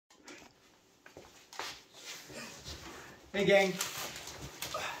Hey gang,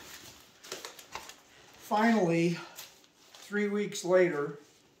 finally, 3 weeks later,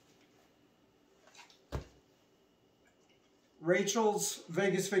 Rachel's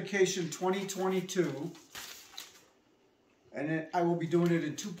Vegas Vacation 2022, and I will be doing it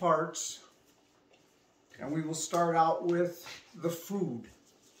in 2 parts, and we will start out with the food.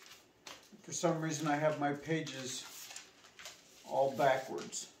 For some reason I have my pages all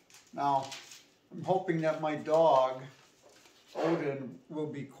backwards. Now, I'm hoping that my dog Odin will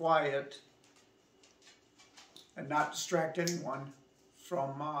be quiet and not distract anyone from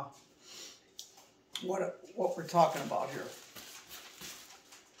what we're talking about here.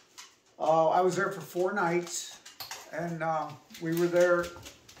 I was there for 4 nights, and we were there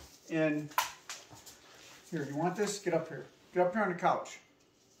in, here, you want this? Get up here. Get up here on the couch.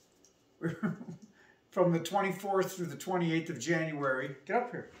 From the 24th through the 28th of January. Get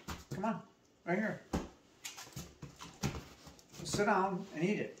up here. Come on, right here. Sit down and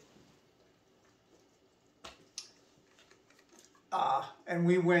eat it. And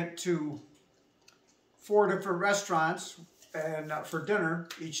we went to 4 different restaurants and for dinner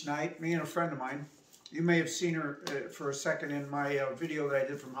each night, me and a friend of mine. You may have seen her for a second in my video that I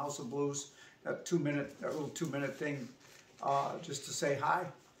did from House of Blues, that little 2-minute thing, just to say hi.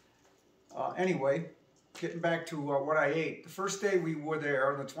 Anyway, getting back to what I ate. The first day we were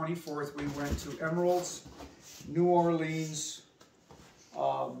there, on the 24th, we went to Emerald's New Orleans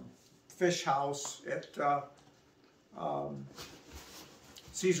Fish House at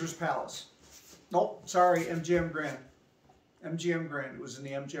Caesar's Palace. Nope, sorry, MGM Grand. MGM Grand. It was in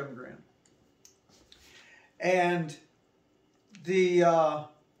the MGM Grand. And the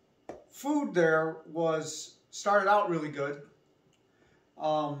food there started out really good.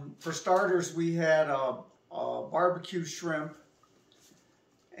 For starters, we had a barbecue shrimp,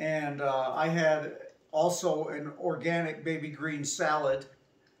 and I had also an organic baby green salad.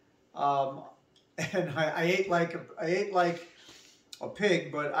 And I ate like a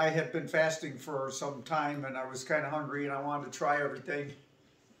pig, but I had been fasting for some time, and I was kind of hungry, and I wanted to try everything.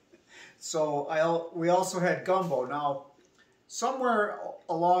 So we also had gumbo. Now, somewhere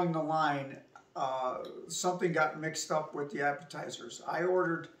along the line, something got mixed up with the appetizers. I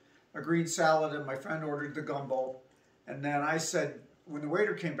ordered a green salad, and my friend ordered the gumbo. And then I said, when the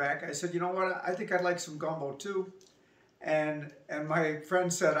waiter came back, I said, you know what, I think I'd like some gumbo too. And my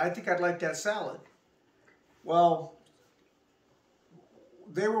friend said, I think I'd like that salad. Well,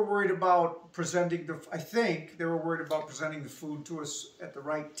 they were worried about presenting I think they were worried about presenting the food to us at the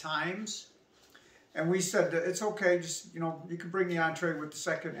right times. And we said, it's okay, just, you can bring the entree with the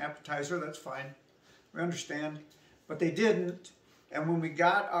second appetizer, that's fine. We understand. But they didn't. And when we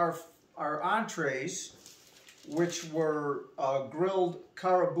got our entrees, which were grilled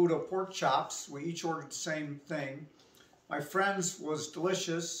carabuta pork chops, we each ordered the same thing. My friend's was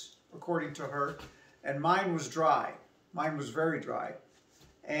delicious, according to her, and mine was dry. Mine was very dry.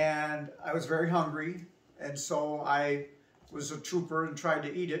 And I was very hungry, and so I was a trooper and tried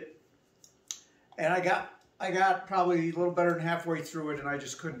to eat it. And I got probably a little better than halfway through it, and I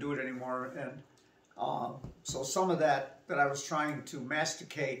just couldn't do it anymore. And so some of that I was trying to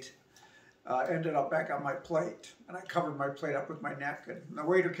masticate ended up back on my plate, and I covered my plate up with my napkin. And the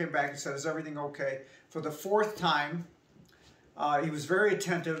waiter came back and said, is everything okay? For the 4th time, he was very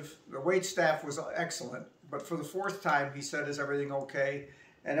attentive. The wait staff was excellent, but for the 4th time, he said, is everything okay?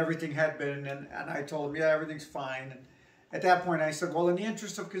 And everything had been, and I told him, yeah, everything's fine. And at that point, I said, well, in the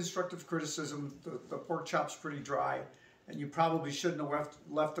interest of constructive criticism, the pork chop's pretty dry, and you probably shouldn't have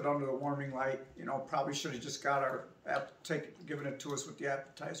left it under the warming light. Probably should have just got given it to us with the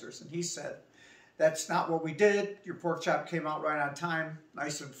appetizers. And he said, that's not what we did. Your pork chop came out right on time,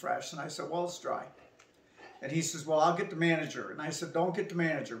 nice and fresh. And I said, well, it's dry. And he says, well, I'll get the manager. And I said, don't get the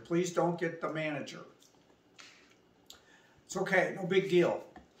manager. Please don't get the manager. It's okay, no big deal.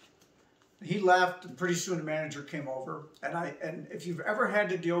 He left, and pretty soon the manager came over. And if you've ever had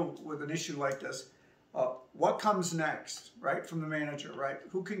to deal with an issue like this, what comes next, right, from the manager, right?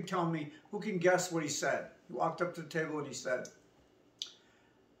 Who can tell me, who can guess what he said? He walked up to the table and he said,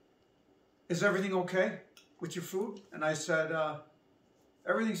 is everything okay with your food? And I said,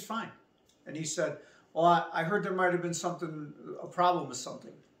 everything's fine. And he said, well, I heard there might have been a problem with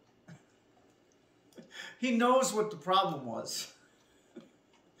something. He knows what the problem was.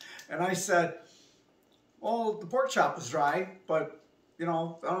 And I said, well, the pork chop was dry, but, I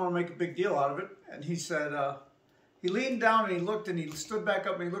don't want to make a big deal out of it. And he said, he leaned down and he looked, and he stood back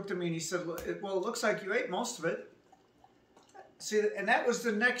up and he looked at me and he said, well, it looks like you ate most of it. See, and that was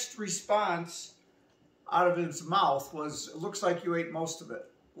the next response out of his mouth was, it looks like you ate most of it.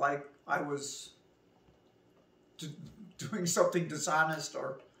 Like I was doing something dishonest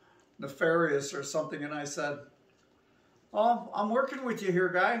or nefarious or something. And I said, "Oh, I'm working with you here,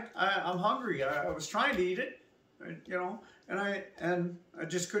 guy. I'm hungry. I was trying to eat it, you know, and I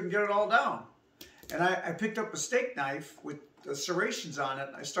just couldn't get it all down." And I picked up a steak knife with the serrations on it,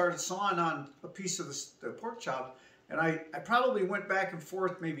 and I started sawing on a piece of the pork chop. And I probably went back and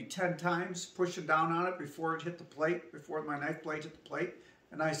forth maybe 10 times, pushing down on it before it hit the plate, before my knife blade hit the plate.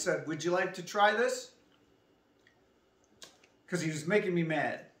 And I said, "Would you like to try this?" Because he was making me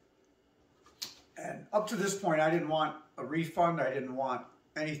mad. And up to this point, I didn't want a refund. I didn't want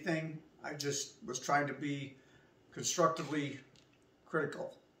anything. I just was trying to be constructively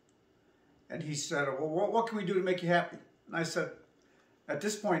critical. And he said, "Well, what can we do to make you happy?" And I said, "At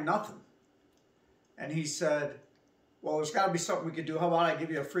this point, nothing." And he said, "Well, there's got to be something we could do. How about I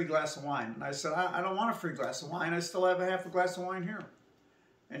give you a free glass of wine?" And I said, I don't want a free glass of wine. I still have a half a glass of wine here."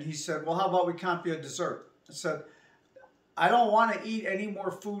 And he said, "Well, how about we comp you a dessert?" I said, "I don't want to eat any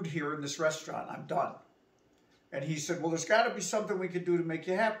more food here in this restaurant. I'm done." And he said, "Well, there's got to be something we could do to make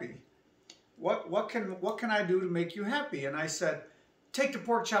you happy. What can I do to make you happy?" And I said, "Take the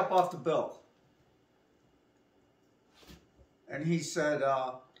pork chop off the bill." And he said,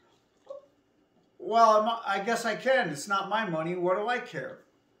 "Well, I guess I can. It's not my money. What do I care?"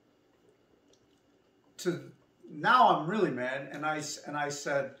 Now I'm really mad, and I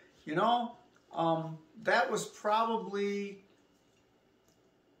said, "You know, that was probably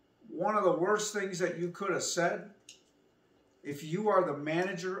one of the worst things that you could have said. If you are the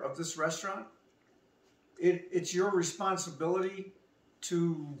manager of this restaurant, it's your responsibility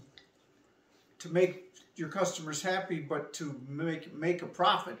to make your customers happy, but to make a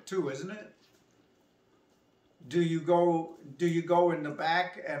profit too, isn't it? Do you go in the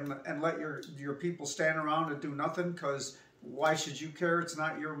back and let your people stand around and do nothing? Because why should you care? It's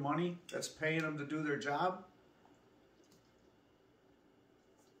not your money that's paying them to do their job."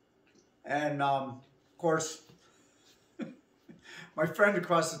 And of course, my friend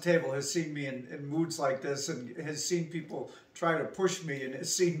across the table has seen me in moods like this, and has seen people try to push me, and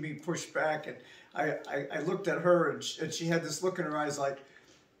has seen me push back. And I looked at her, and she had this look in her eyes like,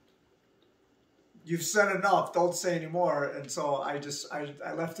 "You've said enough, don't say anymore." And so I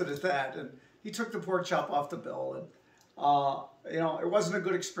left it at that. And he took the pork chop off the bill. And you know, it wasn't a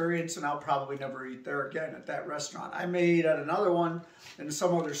good experience, and I'll probably never eat there again at that restaurant. I may eat at another one in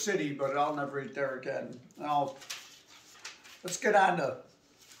some other city, but I'll never eat there again. Now, let's get on to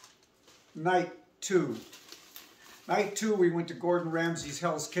night 2. Night 2, we went to Gordon Ramsay's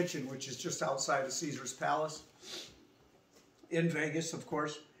Hell's Kitchen, which is just outside of Caesar's Palace in Vegas, of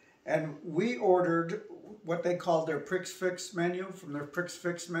course. And we ordered what they called their Prix Fix menu, from their Prix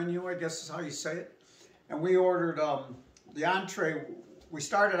Fix menu, I guess is how you say it. And we ordered the entree. We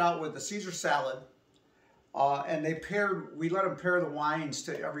started out with the Caesar salad, and we let them pair the wines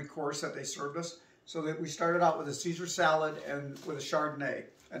to every course that they served us. So that we started out with a Caesar salad and with a Chardonnay.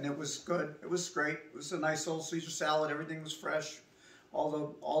 And it was good. It was great. It was a nice old Caesar salad. Everything was fresh. All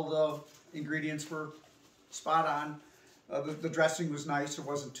the ingredients were spot on. The dressing was nice. It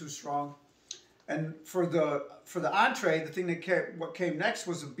wasn't too strong. And for the entree, the thing that what came next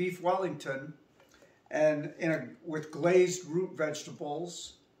was a beef Wellington, and with glazed root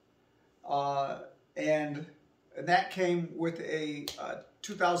vegetables, and that came with a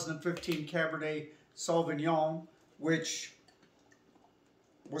 2015 Cabernet Sauvignon, which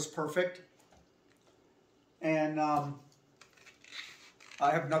was perfect. And I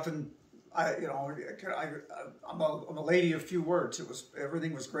have nothing. I'm a lady of few words.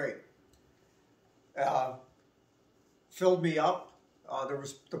 Everything was great. Filled me up.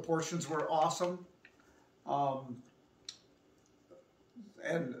 The portions were awesome.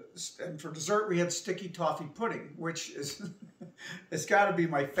 And for dessert we had sticky toffee pudding, which is it's got to be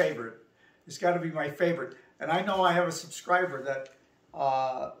my favorite. It's got to be my favorite. And I know I have a subscriber that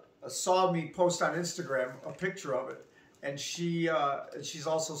saw me post on Instagram a picture of it, and she's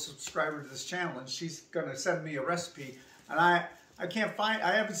also a subscriber to this channel, and she's gonna send me a recipe. And I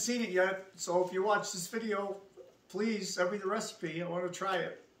haven't seen it yet. So if you watch this video, please send me the recipe. I want to try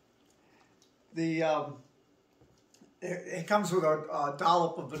it. It comes with a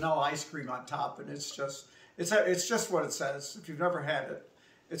dollop of vanilla ice cream on top, and it's just what it says. If you've never had it,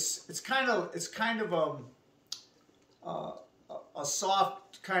 it's kind of a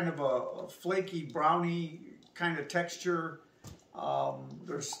soft, kind of a flaky brownie kind of texture.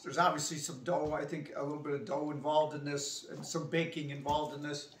 There's obviously some dough. I think a little bit of dough involved in this, and some baking involved in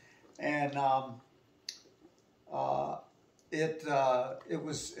this, and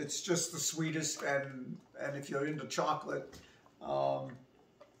it's just the sweetest, and if you're into chocolate,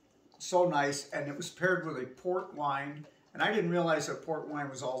 so nice, and it was paired with a port wine. And I didn't realize that port wine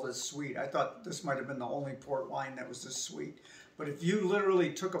was all this sweet. I thought this might have been the only port wine that was this sweet. But if you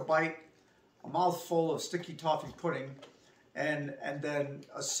literally took a bite, a mouthful of sticky toffee pudding, and then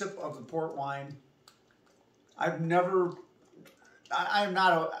a sip of the port wine, I'm not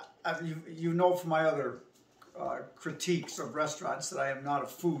you know from my other critiques of restaurants that I am not a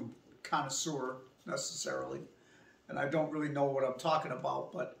food connoisseur necessarily, and I don't really know what I'm talking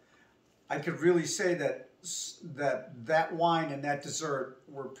about, but I could really say that that wine and that dessert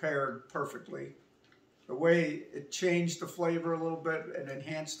were paired perfectly. The way it changed the flavor a little bit and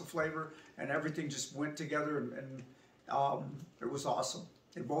enhanced the flavor, and everything just went together, and it was awesome.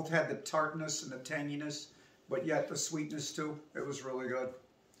 They both had the tartness and the tanginess, but yet the sweetness too. It was really good.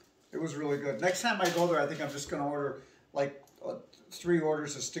 It was really good. Next time I go there, I think I'm just going to order like 3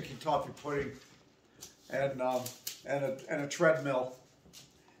 orders of sticky toffee pudding and a treadmill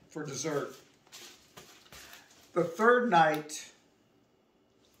for dessert. The third night,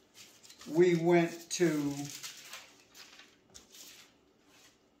 we went to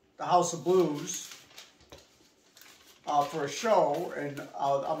the House of Blues for a show, and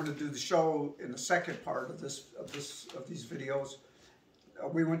I'm going to do the show in the second part of these videos.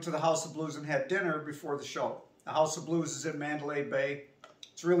 We went to the House of Blues and had dinner before the show. The House of Blues is in Mandalay Bay.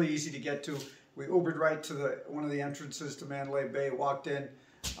 It's really easy to get to. We Ubered right to one of the entrances to Mandalay Bay, walked in.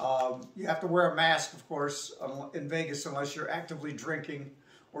 You have to wear a mask, of course, in Vegas unless you're actively drinking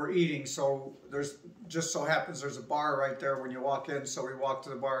or eating. So just so happens there's a bar right there when you walk in. So we walked to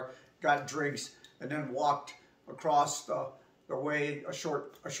the bar, got drinks, and then walked across the way, a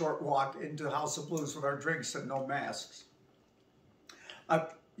short walk into the House of Blues with our drinks and no masks.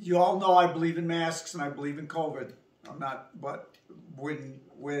 You all know I believe in masks and I believe in COVID. I'm not, but when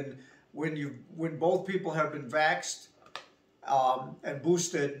both people have been vaxxed and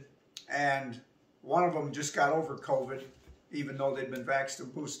boosted, and one of them just got over COVID, even though they'd been vaxxed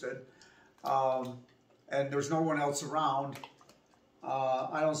and boosted, and there's no one else around,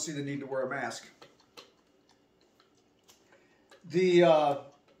 I don't see the need to wear a mask. The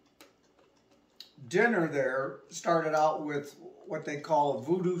dinner there started out with what they call a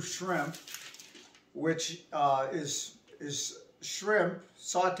voodoo shrimp, which is shrimp,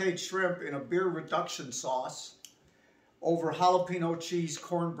 sauteed shrimp in a beer reduction sauce over jalapeno cheese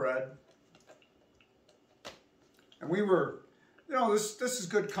cornbread. And we were, you know, this is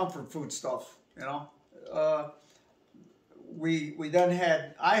good comfort food stuff, you know. We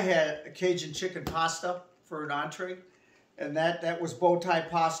then I had a Cajun chicken pasta for an entree, and that was bow tie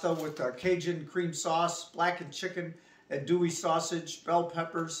pasta with a Cajun cream sauce, blackened chicken, andouille sausage, bell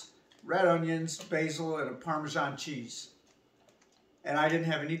peppers, red onions, basil, and a Parmesan cheese. And I didn't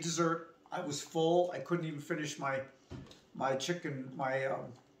have any dessert. I was full. I couldn't even finish my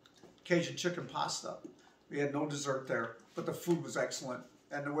Cajun chicken pasta. We had no dessert there, but the food was excellent,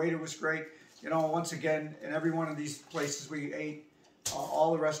 and the waiter was great. You know, once again, in every one of these places we ate,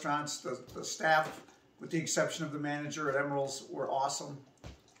 all the restaurants, the staff, with the exception of the manager at Emerald's, were awesome.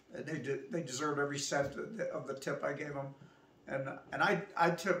 They deserved every cent of the tip I gave them, and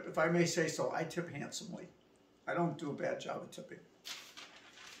I tip, if I may say so, I tip handsomely. I don't do a bad job of tipping.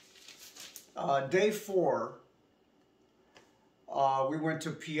 Day 4, we went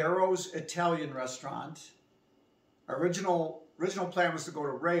to Piero's Italian restaurant. Our original plan was to go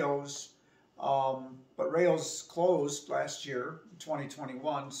to Rayo's, but Rayo's closed last year,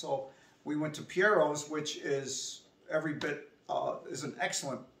 2021. So we went to Piero's, which is every bit is an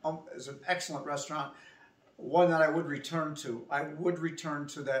excellent restaurant. One that I would return to. I would return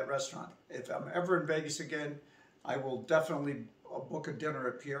to that restaurant if I'm ever in Vegas again. I will definitely book a dinner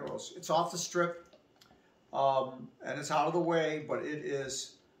at Piero's. It's off the strip, and it's out of the way, but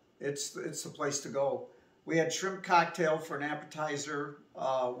it's the place to go. We had shrimp cocktail for an appetizer,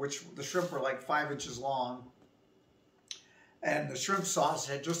 which the shrimp were like 5 inches long, and the shrimp sauce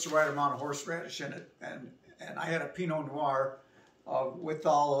had just the right amount of horseradish in it, and I had a Pinot Noir with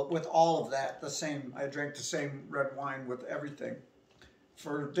all of that. I drank the same red wine with everything.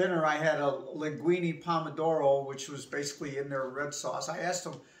 For dinner, I had a linguine pomodoro, which was basically in their red sauce. I asked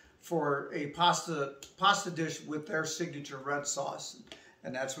them for a pasta dish with their signature red sauce,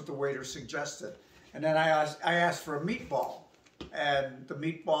 and that's what the waiter suggested. And then I asked for a meatball, and the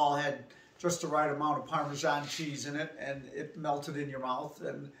meatball had just the right amount of Parmesan cheese in it, and it melted in your mouth,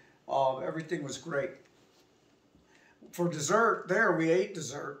 and everything was great. For dessert, there we ate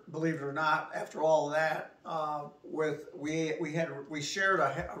dessert, believe it or not. After all of that, we shared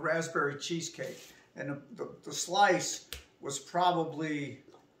a raspberry cheesecake, and the slice was probably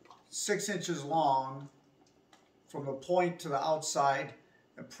 6 inches long from the point to the outside,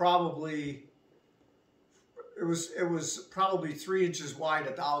 and probably it was probably 3 inches wide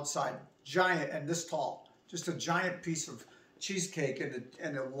at the outside, giant and this tall, just a giant piece of cheesecake,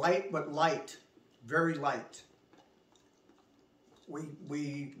 and a light but light, very light.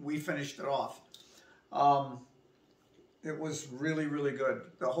 We finished it off. It was really, really good.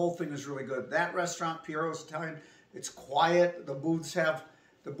 The whole thing is really good. That restaurant, Piero's Italian, it's quiet. The booths have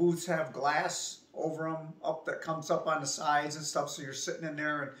glass over them that comes up on the sides and stuff. So you're sitting in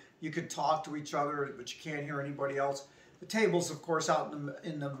there and you can talk to each other, but you can't hear anybody else. The tables, of course, out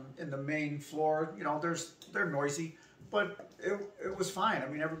in the main floor, you know, they're noisy, but it was fine. I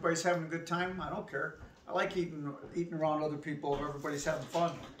mean, everybody's having a good time. I don't care. I like eating around other people if everybody's having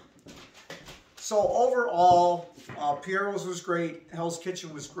fun. So overall, Piero's was great. Hell's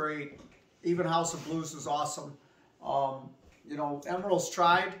Kitchen was great. Even House of Blues was awesome. You know, Emerald's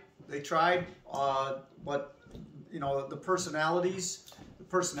tried. They tried, but you know, the personality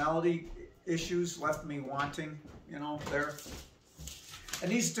issues left me wanting. You know, there.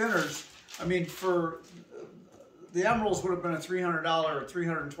 And these dinners, I mean, for the Emeralds would have been a $300 or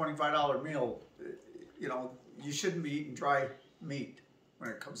 $325 meal. You know, you shouldn't be eating dry meat when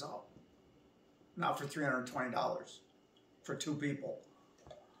it comes out. Not for $320 for 2 people,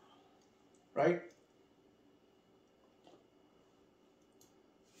 right?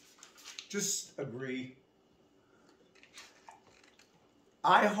 Just agree.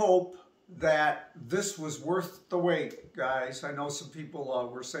 I hope that this was worth the wait, guys. I know some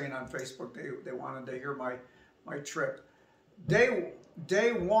people were saying on Facebook they wanted to hear my trip. Day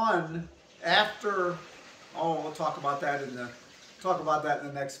 1 after. Oh, we'll talk about that in the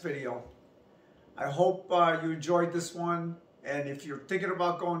next video. I hope you enjoyed this one, and if you're thinking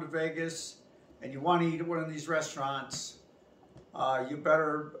about going to Vegas and you want to eat at one of these restaurants, you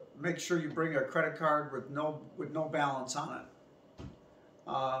better make sure you bring a credit card with no balance on it,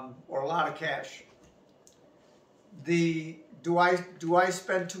 or a lot of cash. Do I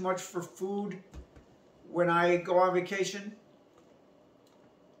spend too much for food when I go on vacation?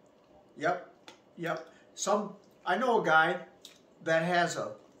 Yep. I know a guy that has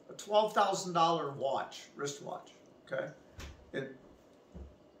a $12,000 watch, wristwatch, okay?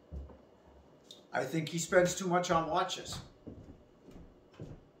 I think he spends too much on watches.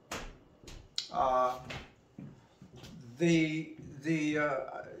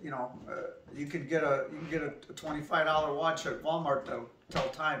 You can get a $25 watch at Walmart to tell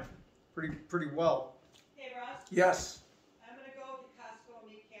time pretty well. Hey Ross? Yes. I'm gonna go to Costco and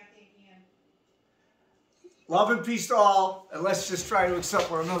meet Kathy and Ian. Love and peace to all, and let's just try to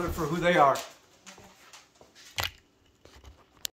accept one another for who they are.